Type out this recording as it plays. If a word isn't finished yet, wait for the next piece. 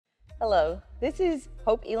Hello, this is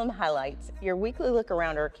Hope+Elim Highlights, your weekly look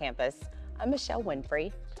around our campus. I'm Michelle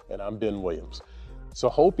Winfrey. And I'm Ben Williams. So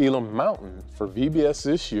Hope+Elim Mountain for VBS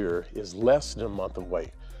this year is less than a month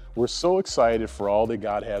away. We're so excited for all that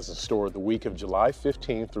God has in store the week of July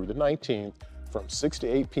 15th through the 19th from 6 to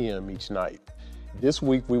 8 p.m. each night. This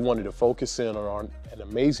week we wanted to focus in on an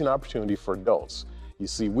amazing opportunity for adults. You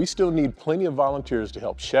see, we still need plenty of volunteers to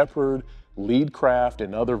help shepherd, lead craft,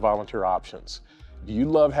 and other volunteer options. Do you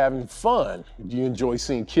love having fun? Do you enjoy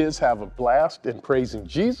seeing kids have a blast and praising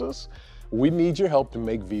Jesus? We need your help to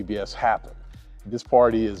make VBS happen. This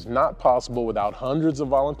party is not possible without hundreds of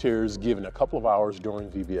volunteers giving a couple of hours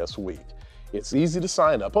during VBS week. It's easy to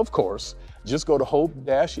sign up, of course. Just go to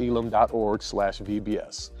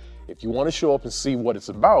hope-elim.org/VBS. If you want to show up and see what it's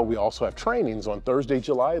about, we also have trainings on Thursday,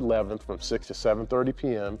 July 11th from 6 to 7:30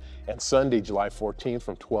 p.m. and Sunday, July 14th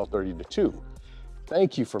from 12:30 to 2.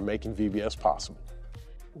 Thank you for making VBS possible.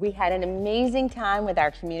 We had an amazing time with our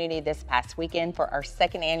community this past weekend for our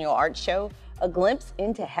second annual art show, A Glimpse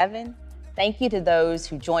into Heaven. Thank you to those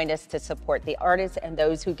who joined us to support the artists and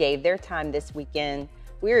those who gave their time this weekend.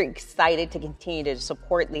 We're excited to continue to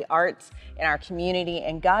support the arts in our community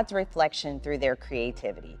and God's reflection through their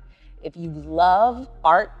creativity. If you love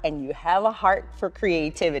art and you have a heart for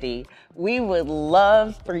creativity, we would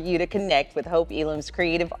love for you to connect with Hope+Elim's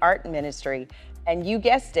Creative Art Ministry. And you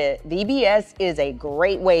guessed it, VBS is a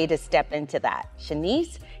great way to step into that.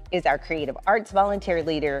 Shanice is our creative arts volunteer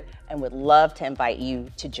leader and would love to invite you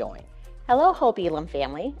to join. Hello, Hope+Elim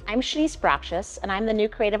family. I'm Shanice Brockshus, and I'm the new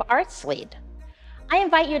creative arts lead. I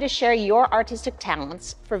invite you to share your artistic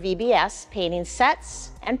talents for VBS, painting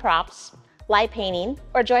sets and props, live painting,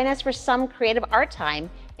 or join us for some creative art time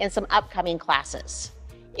in some upcoming classes.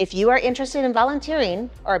 If you are interested in volunteering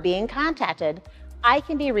or being contacted, I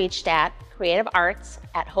can be reached at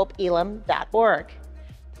creativearts@hopeelim.org.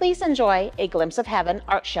 Please enjoy A Glimpse of Heaven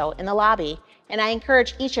art show in the lobby, and I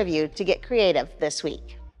encourage each of you to get creative this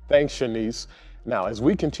week. Thanks, Shanice. Now, as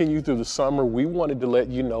we continue through the summer, we wanted to let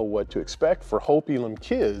you know what to expect for Hope+Elim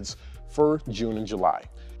Kids for June and July.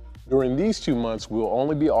 During these 2 months, we'll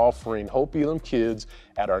only be offering Hope+Elim Kids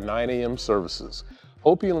at our 9 a.m. services.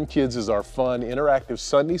 Hope+Elim Kids is our fun, interactive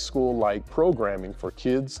Sunday school-like programming for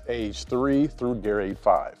kids age 3 through grade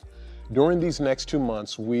 5. During these next 2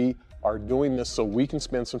 months, we are doing this so we can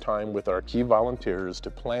spend some time with our key volunteers to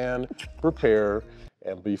plan, prepare,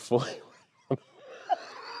 and be fully...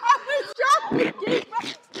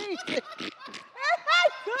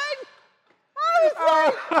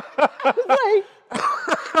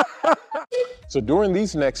 So during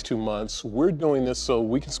these next 2 months, we're doing this so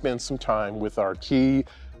we can spend some time with our key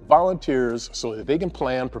volunteers so that they can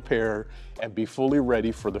plan, prepare, and be fully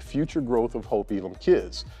ready for the future growth of Hope+Elim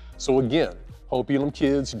Kids. So again, Hope+Elim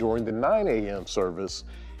Kids during the 9 a.m. service,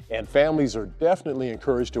 and families are definitely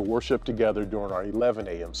encouraged to worship together during our 11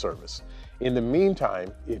 a.m. service. In the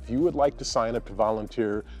meantime, if you would like to sign up to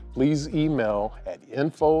volunteer, please email at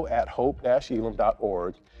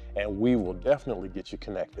info@hope-elim.org, and we will definitely get you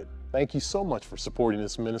connected. Thank you so much for supporting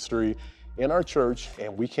this ministry in our church,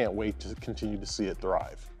 and we can't wait to continue to see it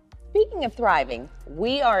thrive. Speaking of thriving,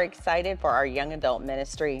 we are excited for our young adult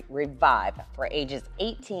ministry, Revive, for ages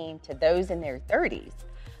 18 to those in their 30s.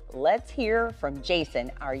 Let's hear from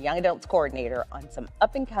Jason, our young adults coordinator, on some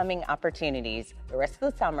up-and-coming opportunities the rest of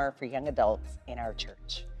the summer for young adults in our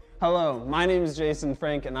church. Hello, my name is Jason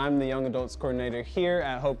Frank, and I'm the Young Adults Coordinator here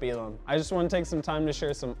at Hope+Elim. I just want to take some time to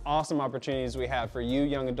share some awesome opportunities we have for you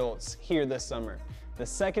young adults here this summer. The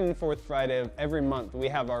second and fourth Friday of every month, we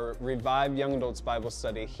have our Revive Young Adults Bible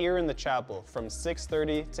Study here in the chapel from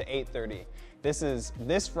 6:30 to 8:30. This is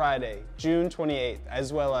this Friday, June 28th,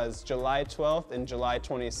 as well as July 12th and July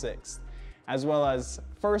 26th, as well as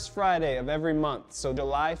first Friday of every month, so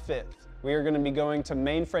July 5th. We are going to be going to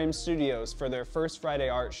Mainframe Studios for their first Friday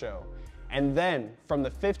art show. And then from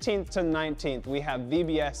the 15th to 19th, we have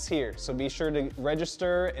VBS here, so be sure to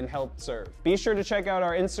register and help serve. Be sure to check out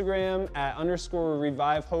our Instagram at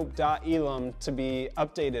 _revivehope.elim to be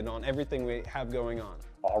updated on everything we have going on.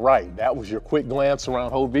 All right, that was your quick glance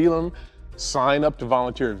around Hope+Elim. Sign up to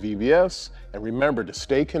volunteer at VBS, and remember to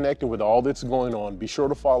stay connected with all that's going on. Be sure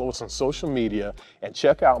to follow us on social media and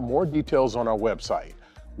check out more details on our website.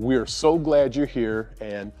 We're so glad you're here,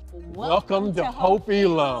 and welcome to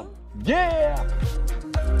Hope+Elim. Yeah!